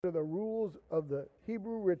to the rules of the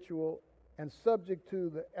Hebrew ritual and subject to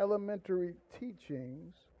the elementary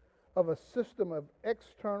teachings of a system of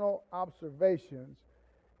external observations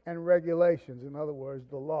and regulations, in other words,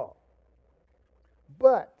 the law.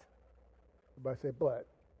 But, everybody say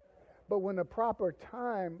but when the proper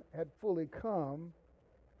time had fully come,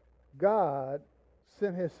 God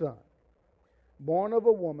sent his son, born of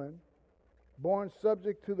a woman, born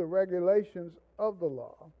subject to the regulations of the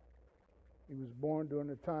law. He was born during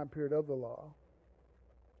the time period of the law,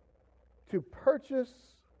 to purchase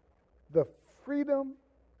the freedom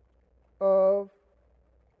of,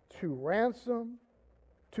 to ransom,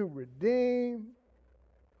 to redeem,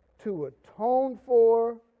 to atone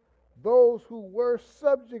for those who were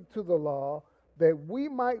subject to the law, that we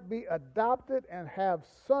might be adopted and have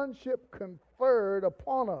sonship conferred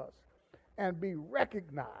upon us and be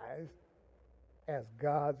recognized as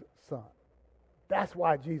God's son. That's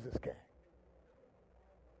why Jesus came.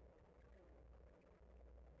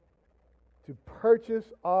 To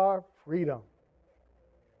purchase our freedom.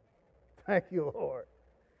 Thank you, Lord.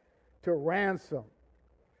 To ransom,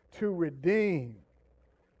 to redeem.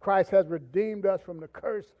 Christ has redeemed us from the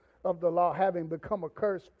curse of the law, having become a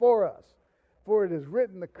curse for us. For it is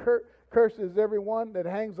written, the curse is everyone that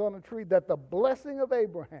hangs on a tree, that the blessing of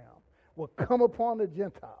Abraham will come upon the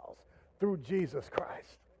Gentiles through Jesus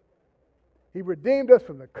Christ. He redeemed us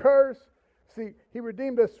from the curse. See, he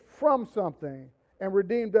redeemed us from something and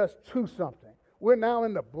redeemed us to something. We're now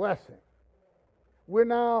in the blessing. We're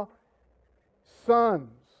now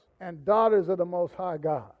sons and daughters of the Most High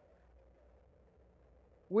God.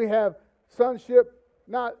 We have sonship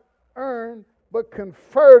not earned, but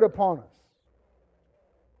conferred upon us.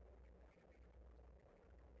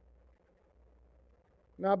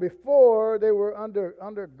 Now, before, they were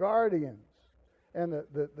under guardians and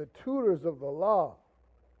the tutors of the law.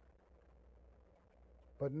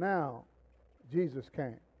 But now, Jesus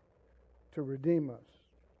came to redeem us.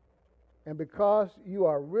 And because you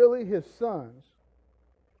are really his sons,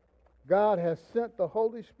 God has sent the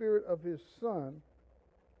Holy Spirit of his Son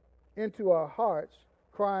into our hearts,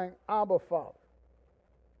 crying, Abba, Father.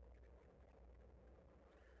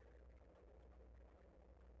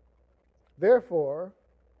 Therefore,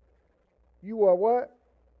 you are what?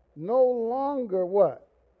 No longer what?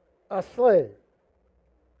 A slave.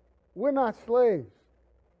 We're not slaves.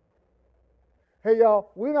 Hey, y'all,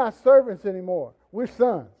 we're not servants anymore. We're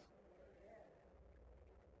sons.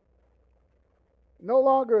 No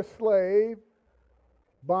longer a slave,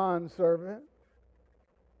 bond servant,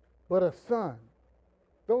 but a son.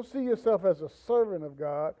 Don't see yourself as a servant of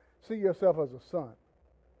God. See yourself as a son.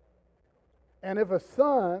 And if a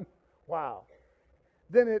son, wow,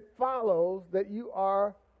 then it follows that you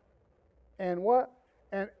are and what?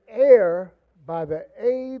 An heir by the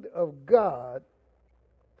aid of God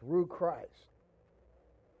through Christ.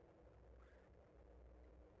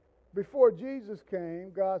 Before Jesus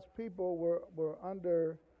came, God's people were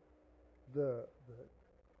under the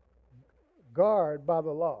guard by the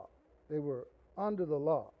law. They were under the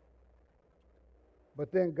law.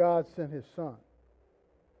 But then God sent his son.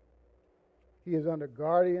 He is under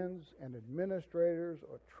guardians and administrators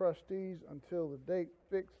or trustees until the date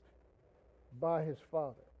fixed by his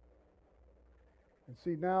Father. And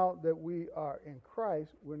see, now that we are in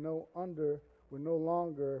Christ, we're no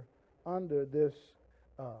longer under this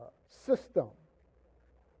system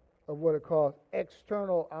of what are called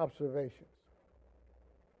external observations.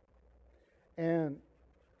 And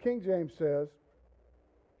King James says,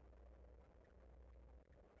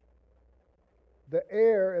 the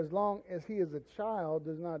heir, as long as he is a child,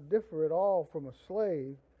 does not differ at all from a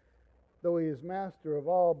slave, though he is master of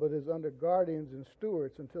all, but is under guardians and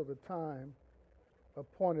stewards until the time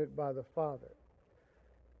appointed by the Father.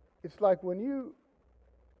 It's like when you,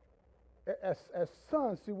 as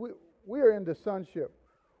sons, see, we are into sonship.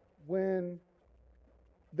 When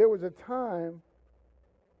there was a time,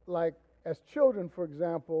 like as children, for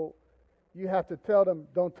example, you have to tell them,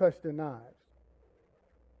 don't touch the knives.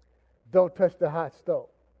 Don't touch the hot stove.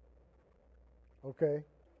 Okay?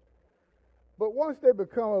 But once they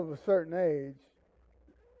become of a certain age,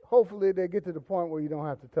 hopefully they get to the point where you don't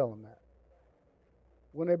have to tell them that.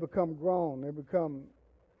 When they become grown, they become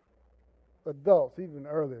adults, even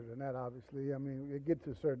earlier than that, obviously. I mean, they get to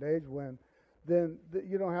a certain age when then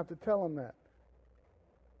you don't have to tell them that.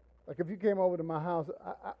 Like if you came over to my house,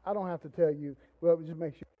 I don't have to tell you, well, just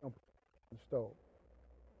make sure you don't put it on the stove.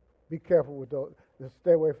 Be careful with those. Just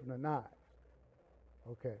stay away from the knives.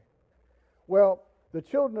 Okay. Well, the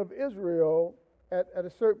children of Israel, at a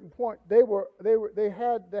certain point, they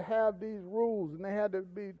had to have these rules, and they had to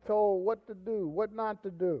be told what to do, what not to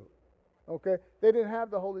do. Okay? They didn't have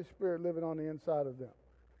the Holy Spirit living on the inside of them.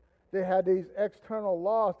 They had these external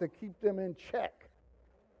laws to keep them in check.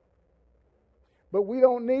 But we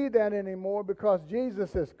don't need that anymore because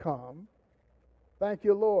Jesus has come. Thank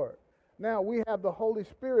you, Lord. Now we have the Holy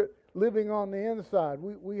Spirit living on the inside.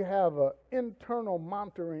 We have an internal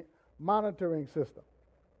monitoring system.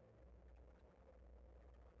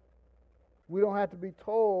 We don't have to be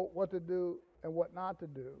told what to do and what not to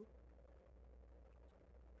do.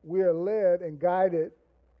 We are led and guided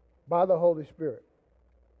by the Holy Spirit.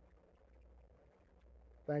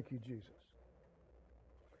 Thank you, Jesus.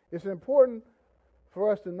 It's important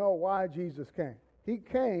for us to know why Jesus came. He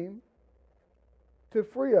came to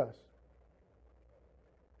free us.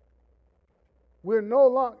 We're no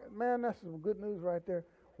longer, man, that's some good news right there.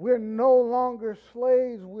 We're no longer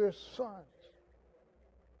slaves, we're sons.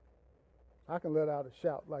 I can let out a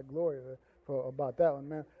shout like Gloria about that one,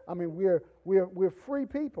 man. I mean, we're free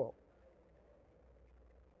people.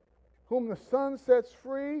 Whom the Son sets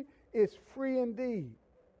free is free indeed.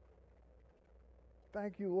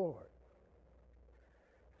 Thank you, Lord.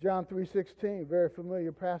 John 3:16, very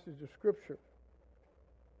familiar passage of Scripture.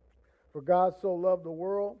 For God so loved the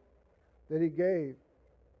world that He gave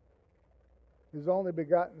His only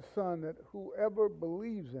begotten Son, that whoever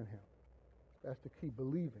believes in Him, that's the key,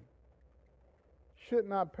 believing, should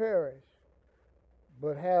not perish,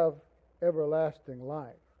 but have everlasting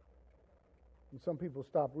life. And some people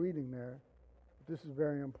stop reading there. But this is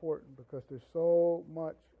very important because there's so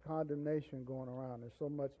much condemnation going around. There's so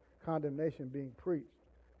much condemnation being preached.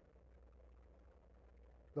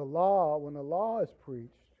 The law, when the law is preached,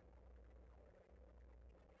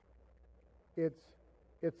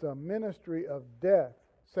 it's a ministry of death.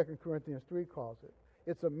 2 Corinthians 3 calls it.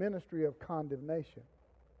 It's a ministry of condemnation.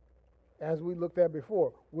 As we looked at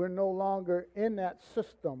before, we're no longer in that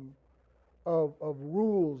system of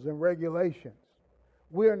rules and regulations.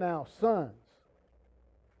 We're now sons.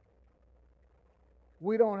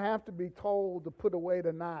 We don't have to be told to put away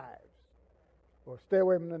the knives or stay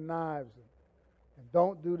away from the knives and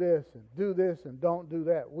don't do this and don't do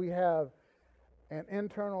that. We have an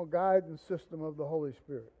internal guidance system of the Holy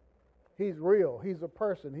Spirit. He's real. He's a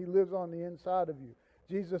person. He lives on the inside of you.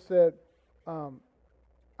 Jesus said, I'm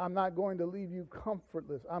not going to leave you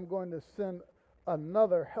comfortless. I'm going to send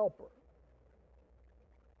another helper.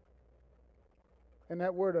 And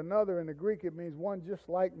that word another in the Greek, it means one just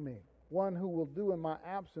like me. One who will do in my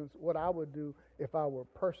absence what I would do if I were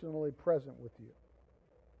personally present with you.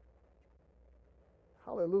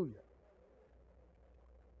 Hallelujah.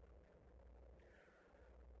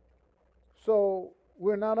 So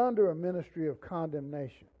we're not under a ministry of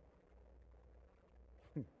condemnation.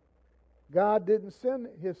 God didn't send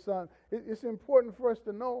His Son. It's important for us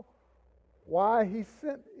to know why He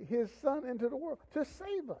sent His Son into the world, to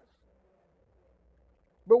save us.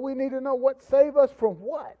 But we need to know what save us from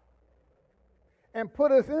what and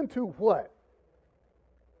put us into what.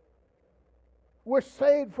 We're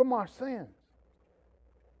saved from our sins.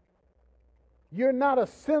 You're not a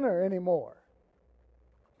sinner anymore.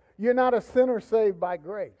 You're not a sinner saved by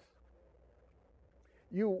grace.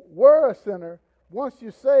 You were a sinner. Once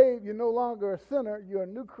you're saved, you're no longer a sinner. You're a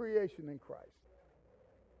new creation in Christ.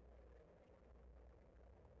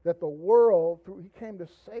 That the world, He came to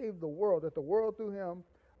save the world, that the world through Him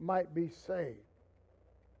might be saved.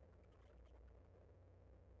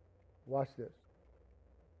 Watch this.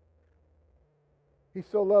 He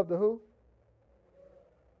so loved the who?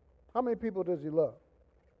 How many people does He love?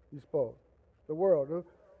 You suppose? The world.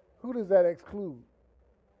 Who does that exclude?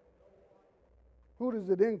 Who does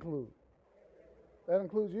it include? That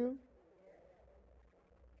includes you?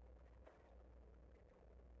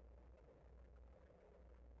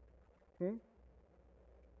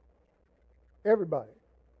 Everybody.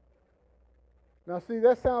 Now see,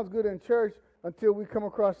 that sounds good in church until we come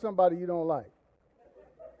across somebody you don't like.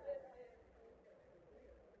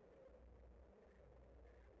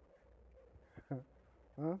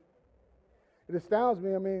 Huh? It astounds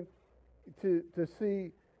me, to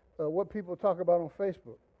see what people talk about on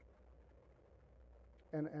Facebook.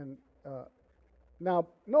 And now,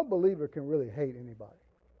 no believer can really hate anybody.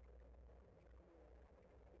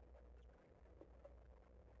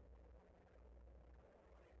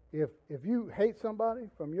 If you hate somebody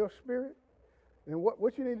from your spirit, then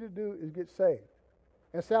what you need to do is get saved.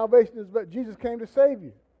 And salvation is, but Jesus came to save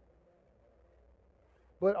you.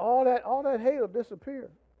 But all that hate will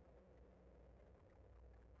disappear.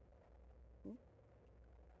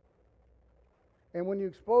 And when you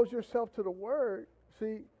expose yourself to the Word,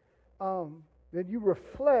 see, then you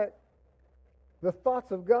reflect the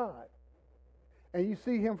thoughts of God, and you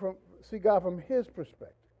see God from His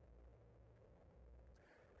perspective.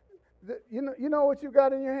 You know what you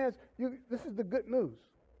got in your hands? This is the good news.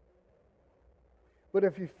 But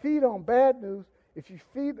if you feed on bad news,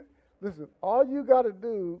 listen, all you got to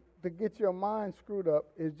do to get your mind screwed up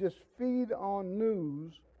is just feed on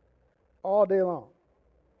news all day long.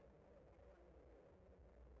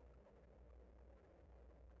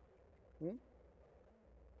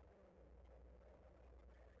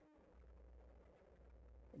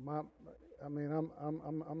 I'm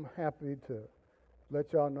happy to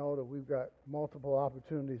let y'all know that we've got multiple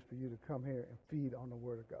opportunities for you to come here and feed on the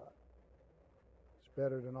Word of God. It's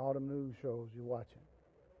better than all the news shows you're watching.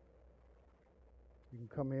 You can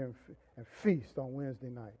come here and feast on Wednesday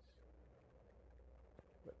nights.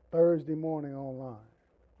 But Thursday morning online,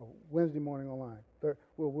 or Wednesday morning online.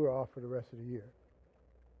 We're off for the rest of the year.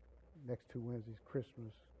 Next 2 Wednesdays,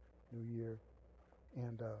 Christmas, New Year,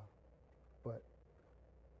 and but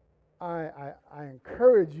I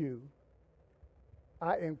encourage you.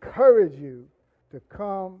 I encourage you to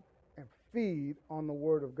come and feed on the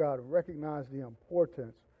Word of God and recognize the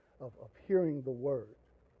importance of hearing the Word.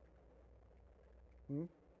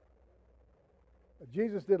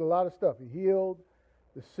 Jesus did a lot of stuff. He healed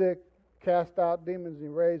the sick, cast out demons,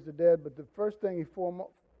 and raised the dead. But the first and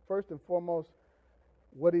foremost,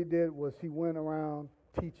 what he did was he went around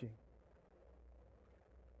teaching.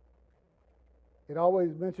 It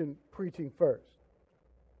always mentioned preaching first,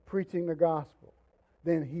 preaching the gospel,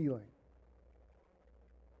 then healing.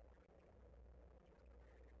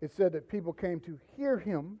 It said that people came to hear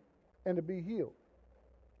him and to be healed.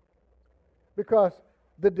 Because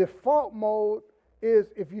the default mode is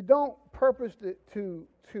if you don't purpose to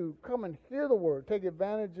come and hear the word, take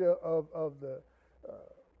advantage of the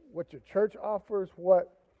what your church offers,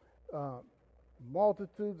 what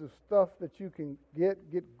multitudes of stuff that you can get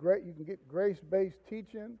great. You can get grace-based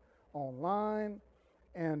teaching online,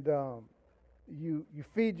 and you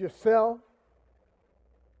feed yourself.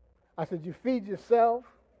 I said you feed yourself,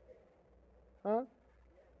 huh?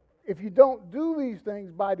 If you don't do these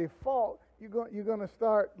things by default, you're going to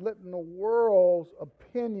start letting the world's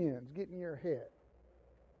opinions get in your head.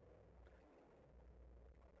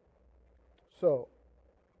 So,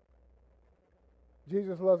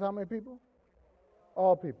 Jesus loves how many people?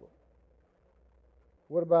 All people.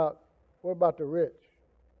 What about the rich?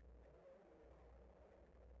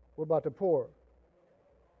 What about the poor?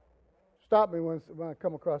 Stop me when I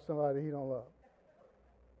come across somebody he don't love.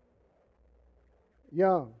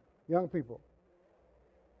 Young people.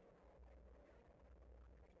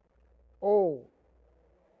 Old,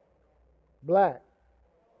 black,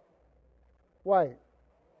 white,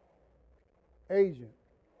 Asian,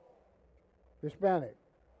 Hispanic,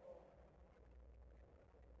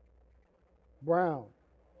 brown,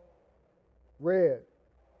 red.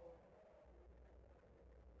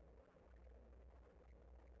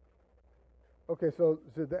 Okay, so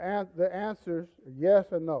the answers are yes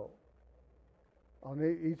or no on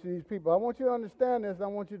each of these people. I want you to understand this. I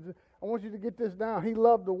want you to get this down. He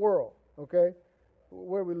loved the world. Okay,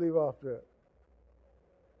 where do we leave off there?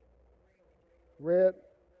 Red,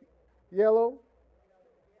 yellow.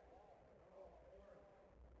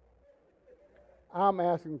 I'm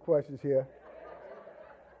asking questions here.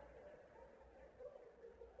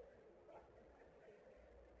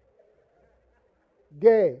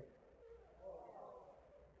 Gay,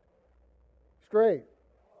 straight,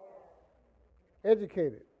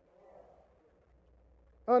 educated,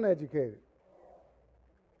 uneducated,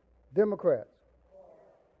 Democrats.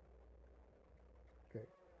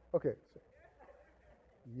 Okay.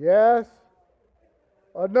 Yes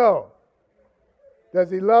or no? Does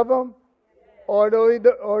he love them, or do we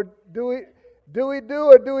do or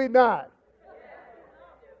do we not?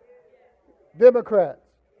 Democrats,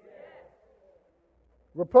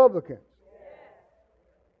 Republicans,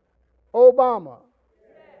 Obama,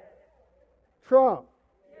 Trump,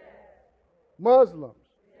 Muslims,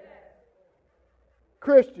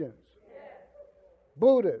 Christians,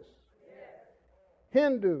 Buddhists,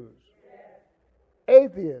 Hindus,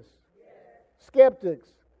 atheists, skeptics,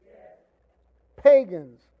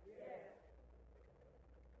 pagans.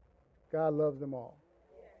 God loves them all.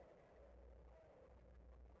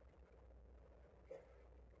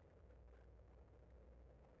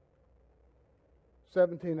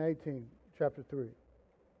 (17, 18), chapter 3.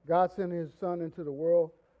 God sent his Son into the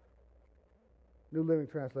world, New Living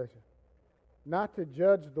Translation, not to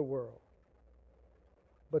judge the world,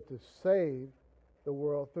 but to save the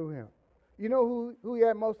world through him. You know who he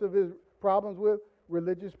had most of his problems with?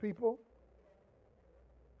 Religious people.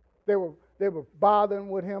 They were bothering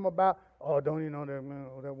with him about, oh, don't you know that man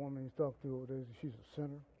or that woman he's talking to over there, she's a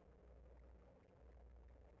sinner?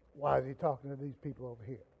 Why is he talking to these people over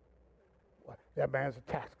here? Well, that man's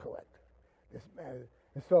a tax collector. This man,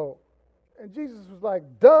 and Jesus was like,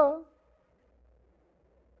 duh.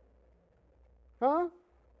 Huh?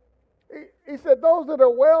 He said, those that are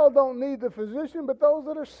well don't need the physician, but those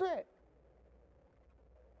that are sick.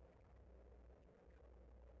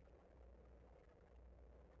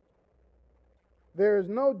 There is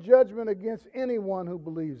no judgment against anyone who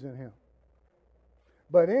believes in him.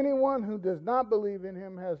 But anyone who does not believe in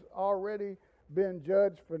him has already been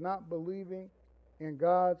judged for not believing in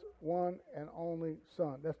God's one and only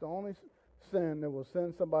Son. That's the only sin that will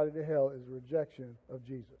send somebody to hell, is rejection of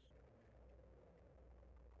Jesus.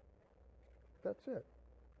 That's it.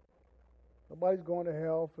 Nobody's going to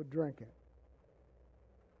hell for drinking.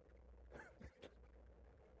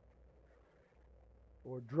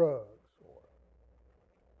 Or drugs or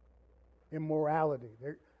immorality.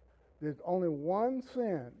 There's only one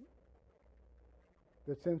sin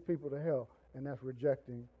that sends people to hell, and that's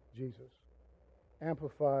rejecting Jesus.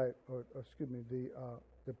 Amplified,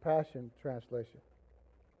 the Passion Translation.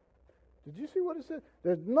 Did you see what it said?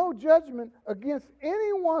 There's no judgment against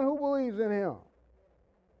anyone who believes in him.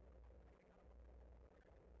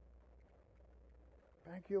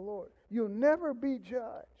 Thank you, Lord. You'll never be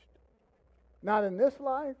judged. Not in this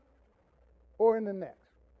life or in the next,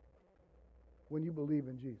 when you believe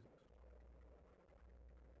in Jesus.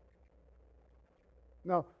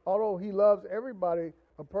 Now, although he loves everybody,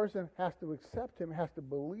 a person has to accept him, has to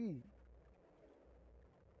believe.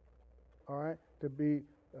 All right? To be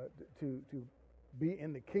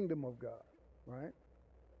in the kingdom of God, right?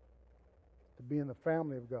 To be in the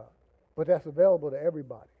family of God. But that's available to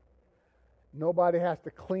everybody. Nobody has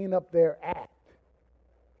to clean up their act.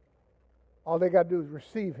 All they got to do is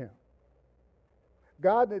receive him.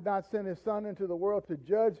 God did not send his Son into the world to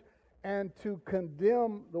judge and to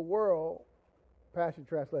condemn the world, Passion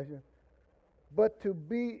Translation, but to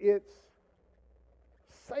be its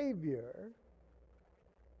Savior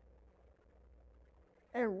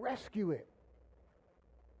and rescue it.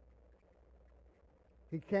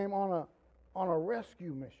 He came on a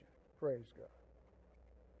rescue mission. Praise God.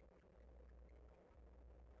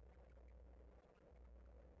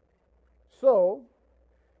 So,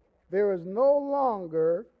 there is no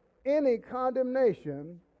longer any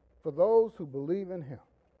condemnation for those who believe in him.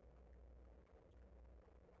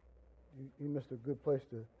 You missed a good place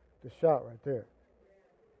to shout right there.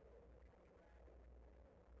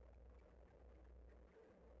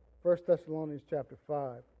 1 Thessalonians chapter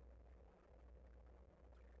 5.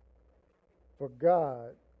 For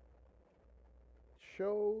God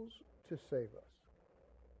chose to save us.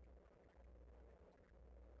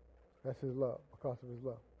 That's his love, because of his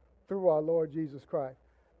love. Through our Lord Jesus Christ,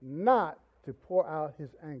 not to pour out his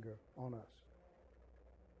anger on us.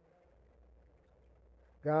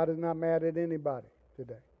 God is not mad at anybody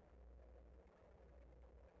today.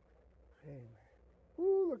 Amen.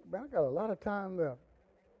 Ooh, look, man, I got a lot of time left.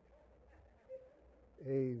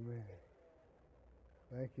 Amen.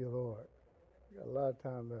 Thank you, Lord. I got a lot of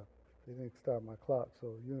time left. They didn't start my clock,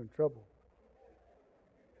 so you're in trouble.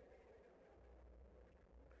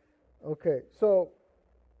 Okay, so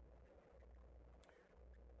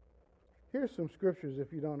here's some scriptures.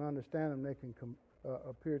 If you don't understand them, they can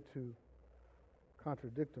appear to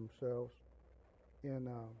contradict themselves.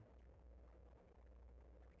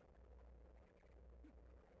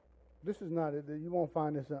 This is not it. You won't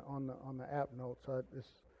find this on the app notes.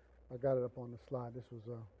 I got it up on the slide. This was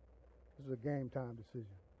a game time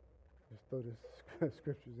decision. Just throw this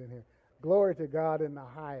scriptures in here. Glory to God in the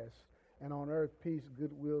highest, and on earth peace,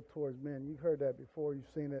 goodwill towards men. You've heard that before.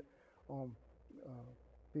 You've seen it on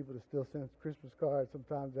people that still send Christmas cards.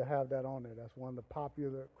 Sometimes they have that on there. That's one of the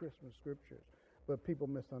popular Christmas scriptures. But people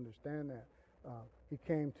misunderstand that. He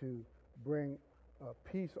came to bring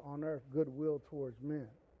peace on earth, goodwill towards men.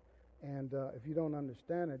 And if you don't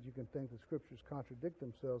understand it, you can think the scriptures contradict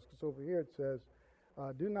themselves. Because over here it says,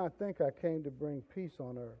 do not think I came to bring peace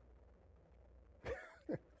on earth.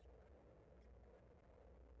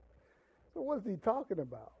 So what's he talking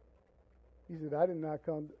about? He said, I did not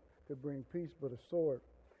come to bring peace but a sword.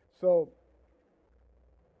 So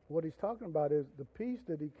what he's talking about is the peace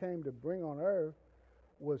that he came to bring on earth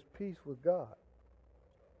was peace with God.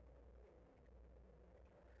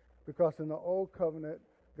 Because in the old covenant,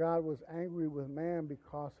 God was angry with man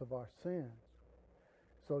because of our sins.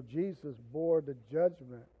 So Jesus bore the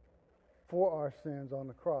judgment for our sins on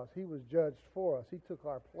the cross. He was judged for us. He took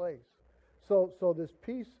our place. So this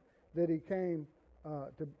peace that he came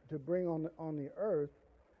to bring on the earth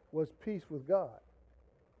was peace with God.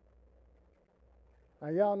 Now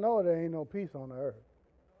y'all know there ain't no peace on the earth.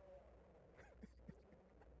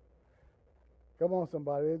 Come on,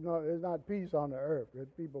 somebody. There's not peace on the earth. There's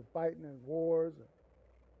people fighting in wars.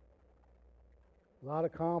 A lot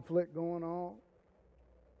of conflict going on.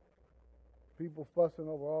 People fussing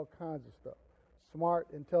over all kinds of stuff. Smart,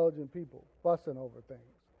 intelligent people fussing over things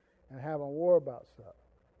and having war about stuff.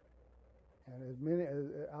 And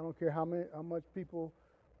I don't care how much people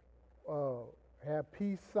have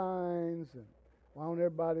peace signs, and why don't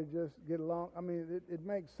everybody just get along? I mean, it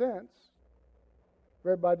makes sense. If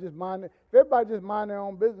everybody just mind their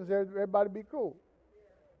own business, everybody be cool.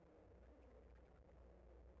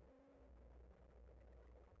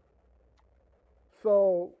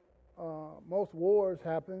 So most wars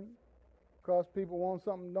happen because people want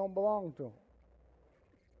something that don't belong to them.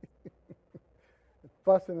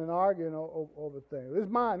 Fussing and arguing over things. It's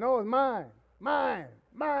mine. No, it's mine. Mine.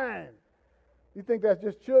 Mine. You think that's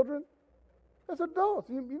just children? That's adults.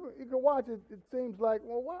 You can watch it. It seems like,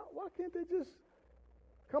 well, why can't they just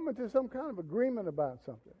come into some kind of agreement about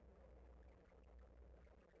something?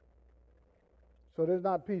 So there's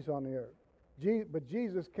not peace on the earth. But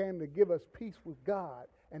Jesus came to give us peace with God,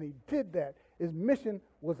 and he did that. His mission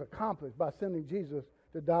was accomplished by sending Jesus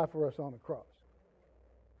to die for us on the cross.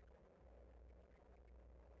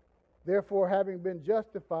 Therefore, having been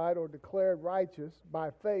justified or declared righteous by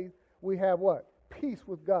faith, we have what? Peace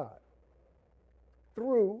with God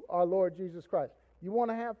through our Lord Jesus Christ. You want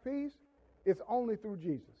to have peace? It's only through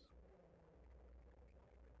Jesus.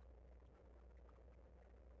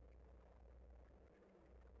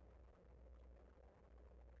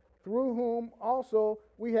 Through whom also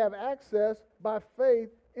we have access by faith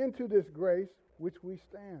into this grace which we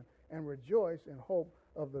stand and rejoice in hope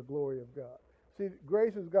of the glory of God. See,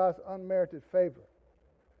 grace is God's unmerited favor.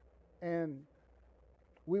 And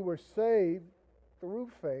we were saved through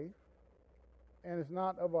faith, and it's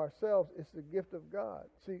not of ourselves, it's the gift of God.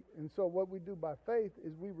 See, and so what we do by faith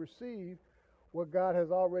is we receive what God has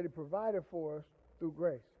already provided for us through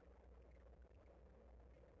grace.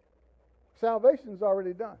 Salvation's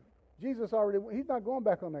already done. Jesus he's not going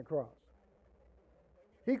back on that cross.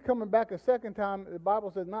 He's coming back a second time. The Bible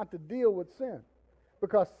says not to deal with sin,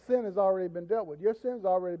 because sin has already been dealt with. Your sin's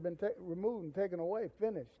already been removed and taken away,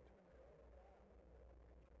 finished.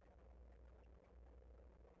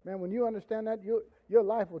 Man, when you understand that, your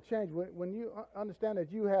life will change. When you understand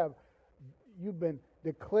that you've been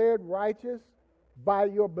declared righteous by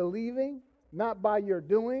your believing, not by your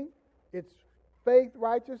doing. It's faith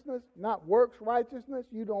righteousness, not works righteousness.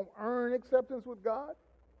 You don't earn acceptance with God.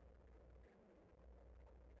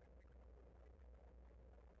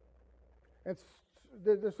 And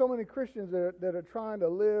there's so many Christians that are trying to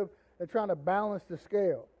live, they're trying to balance the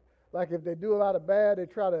scale. Like if they do a lot of bad, they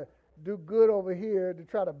try to do good over here to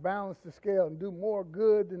try to balance the scale and do more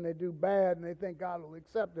good than they do bad, and they think God will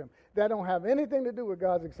accept them. That don't have anything to do with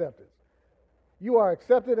God's acceptance. You are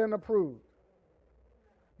accepted and approved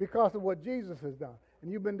because of what Jesus has done.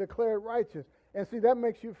 And you've been declared righteous. And see, that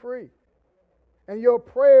makes you free. And your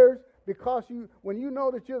prayers, because when you know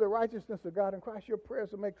that you're the righteousness of God in Christ, your prayers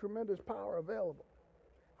will make tremendous power available.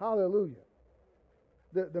 Hallelujah.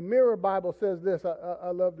 The Mirror Bible says this. I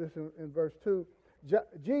love this in verse 2.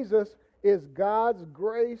 Jesus is God's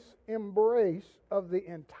grace embrace of the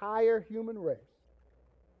entire human race.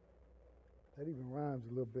 That even rhymes a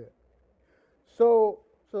little bit. So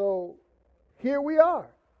here we are,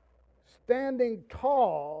 standing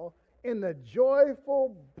tall in the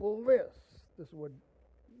joyful bliss.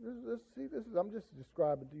 I'm just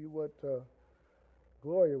describing to you what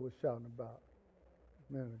Gloria was shouting about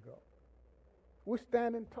a minute ago. We're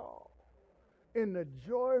standing tall in the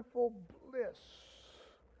joyful bliss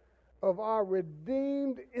of our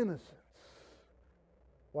redeemed innocence.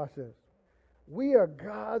 Watch this. We are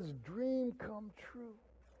God's dream come true.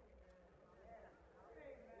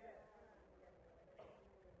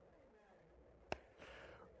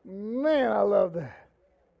 Man, I love that.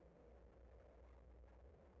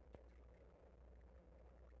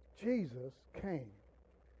 Jesus came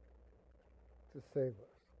to save us.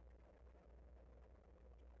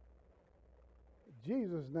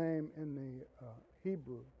 Jesus' name in the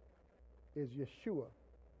Hebrew is Yeshua,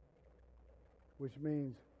 which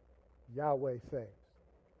means Yahweh saves.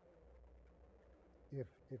 If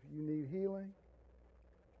you need healing,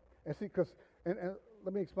 and see, and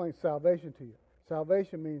let me explain salvation to you.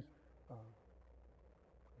 Salvation means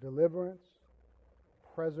deliverance,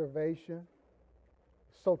 preservation.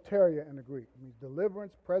 Soteria in the Greek means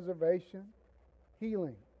deliverance, preservation,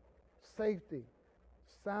 healing, safety,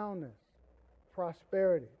 soundness,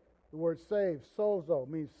 prosperity. The word save, sozo,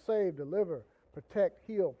 means save, deliver, protect,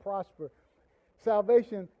 heal, prosper.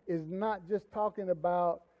 Salvation is not just talking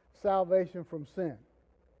about salvation from sin.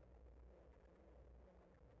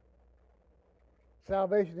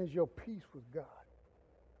 Salvation is your peace with God.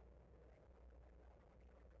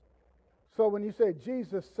 So when you say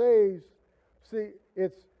Jesus saves, see,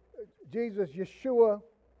 it's Jesus, Yeshua,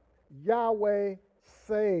 Yahweh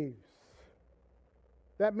saves.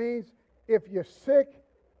 That means if you're sick,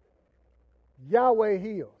 Yahweh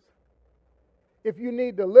heals. If you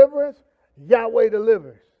need deliverance, Yahweh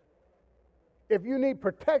delivers. If you need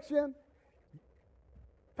protection,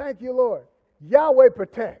 thank you, Lord, Yahweh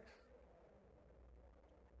protects.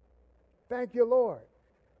 Thank you, Lord.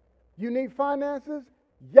 You need finances,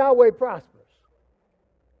 Yahweh prospers.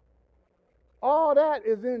 All that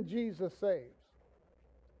is in Jesus saves.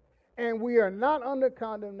 And we are not under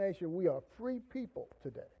condemnation. We are free people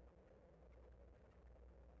today.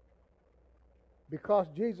 Because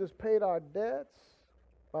Jesus paid our debts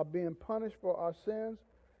by being punished for our sins,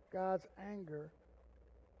 God's anger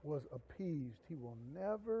was appeased. He will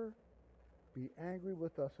never be angry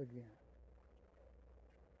with us again.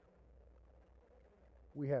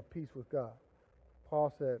 We have peace with God.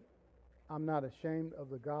 Paul said, I'm not ashamed of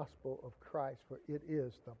the gospel of Christ, for it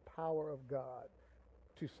is the power of God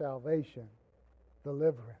to salvation,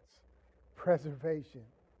 deliverance, preservation,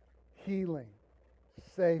 healing,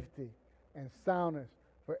 safety, and soundness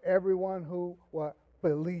for everyone who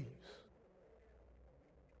believes.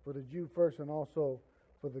 For the Jew first and also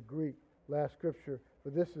for the Greek. Last scripture, for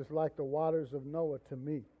this is like the waters of Noah to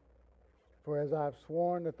me. For as I have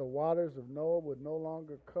sworn that the waters of Noah would no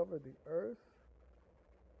longer cover the earth,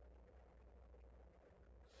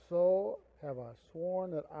 so have I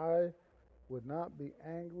sworn that I would not be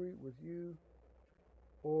angry with you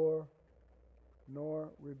nor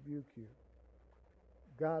rebuke you.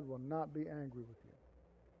 God will not be angry with you.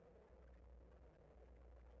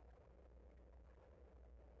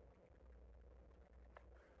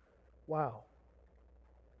 Wow.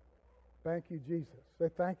 Thank you, Jesus. Say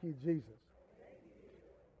thank you, Jesus.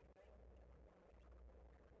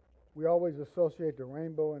 We always associate the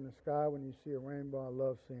rainbow in the sky. When you see a rainbow, I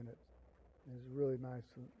love seeing it. It's really nice.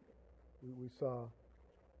 We saw a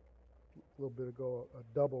little bit ago a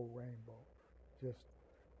double rainbow. Just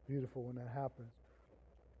beautiful when that happens.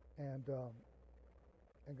 And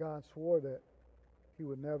God swore that He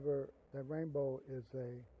would never. That rainbow is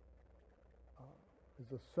a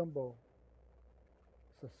symbol.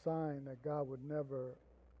 It's a sign that God would never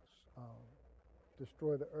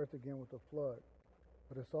destroy the earth again with a flood.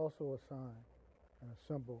 But it's also a sign and a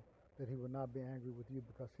symbol that He would not be angry with you,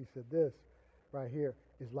 because He said this right here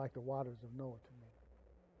is like the waters of Noah to me.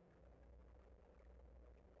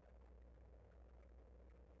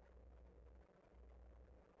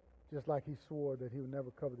 Just like He swore that He would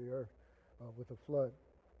never cover the earth with a flood,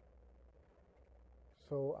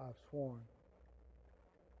 so I've sworn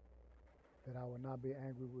that I will not be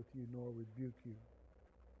angry with you nor rebuke you.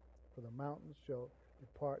 For the mountains shall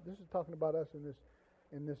depart. This is talking about us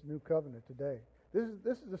in this new covenant today.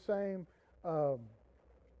 This is the same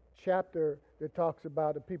chapter that talks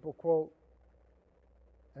about, the people quote,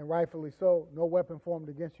 and rightfully so, no weapon formed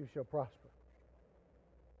against you shall prosper.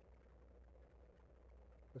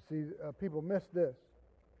 But see, people miss this.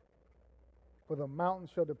 For the mountains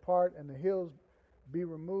shall depart and the hills be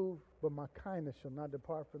removed, but my kindness shall not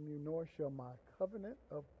depart from you, nor shall my covenant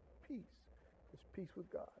of peace, this peace with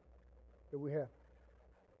God that we have,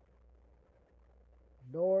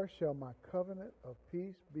 nor shall my covenant of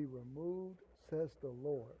peace be removed, says the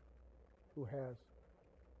Lord, who has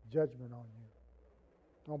judgment on you.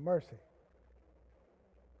 No mercy.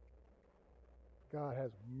 God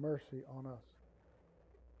has mercy on us.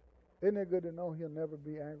 Isn't it good to know He'll never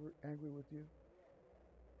be angry with you?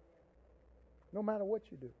 No matter what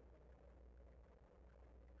you do.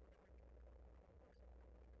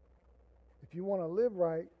 If you want to live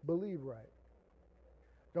right, believe right.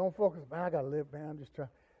 Don't focus, man, I got to live, man. I'm just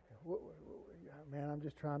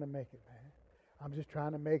trying to make it, man. I'm just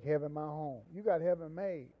trying to make heaven my home. You got heaven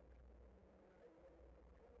made.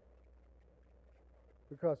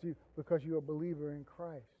 Because you're a believer in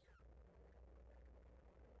Christ.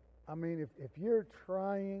 I mean, if you're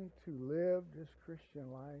trying to live this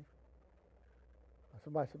Christian life,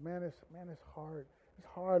 somebody said, man, it's hard. It's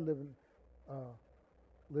hard living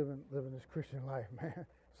this Christian life, man.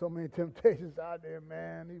 So many temptations out there,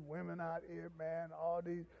 man. These women out here, man. All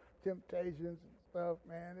these temptations and stuff,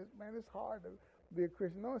 man. It's hard to be a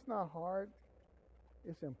Christian. No, it's not hard.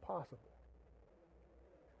 It's impossible.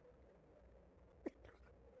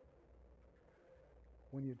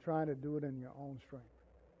 When you're trying to do it in your own strength.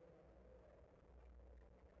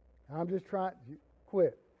 I'm just trying to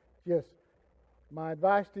quit. Just my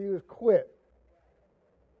advice to you is quit.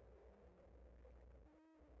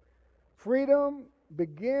 Freedom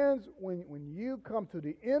begins when you come to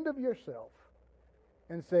the end of yourself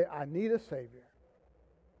and say, I need a Savior.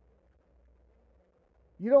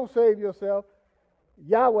 You don't save yourself.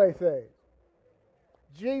 Yahweh saves.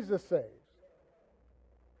 Jesus saves.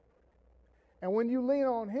 And when you lean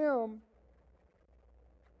on Him,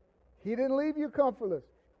 He didn't leave you comfortless.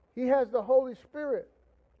 He has the Holy Spirit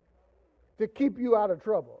to keep you out of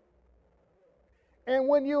trouble. And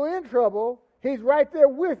when you're in trouble, He's right there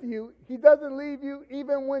with you. He doesn't leave you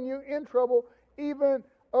even when you're in trouble, even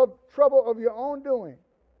of trouble of your own doing.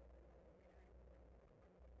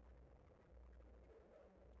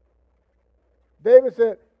 David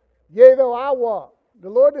said, yea, though I walk. The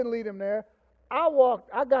Lord didn't lead him there. I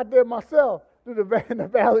got there myself through the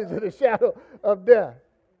valleys of the shadow of death.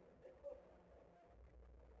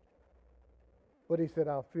 But he said,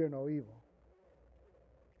 I'll fear no evil,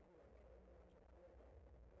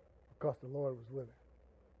 because the Lord was with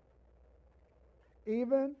him.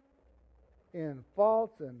 Even in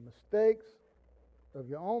faults and mistakes of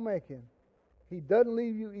your own making, He doesn't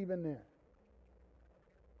leave you even then.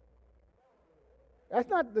 That's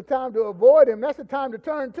not the time to avoid Him. That's the time to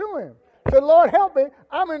turn to Him. Say, Lord, help me.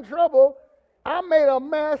 I'm in trouble. I made a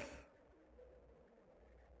mess.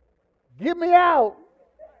 Get me out.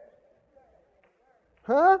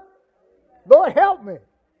 Huh? Lord, help me.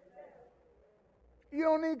 You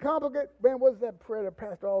don't need complicated. Man, what's that prayer the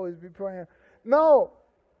pastor always be praying? No.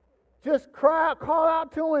 Just cry, call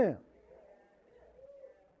out to Him.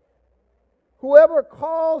 Whoever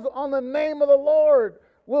calls on the name of the Lord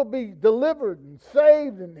will be delivered and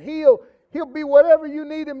saved and healed. He'll be whatever you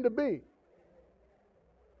need Him to be.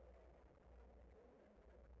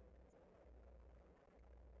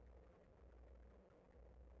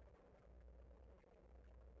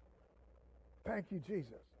 Thank you,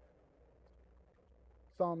 Jesus.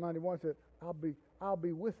 Psalm 91 said, I'll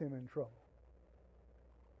be with him in trouble.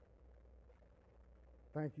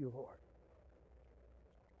 Thank you, Lord.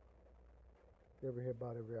 Every head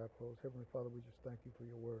bowed, every eye closed. Heavenly Father, we just thank you for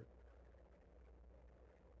your word.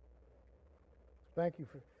 Thank you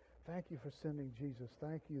for sending Jesus.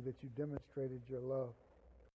 Thank you that you demonstrated your love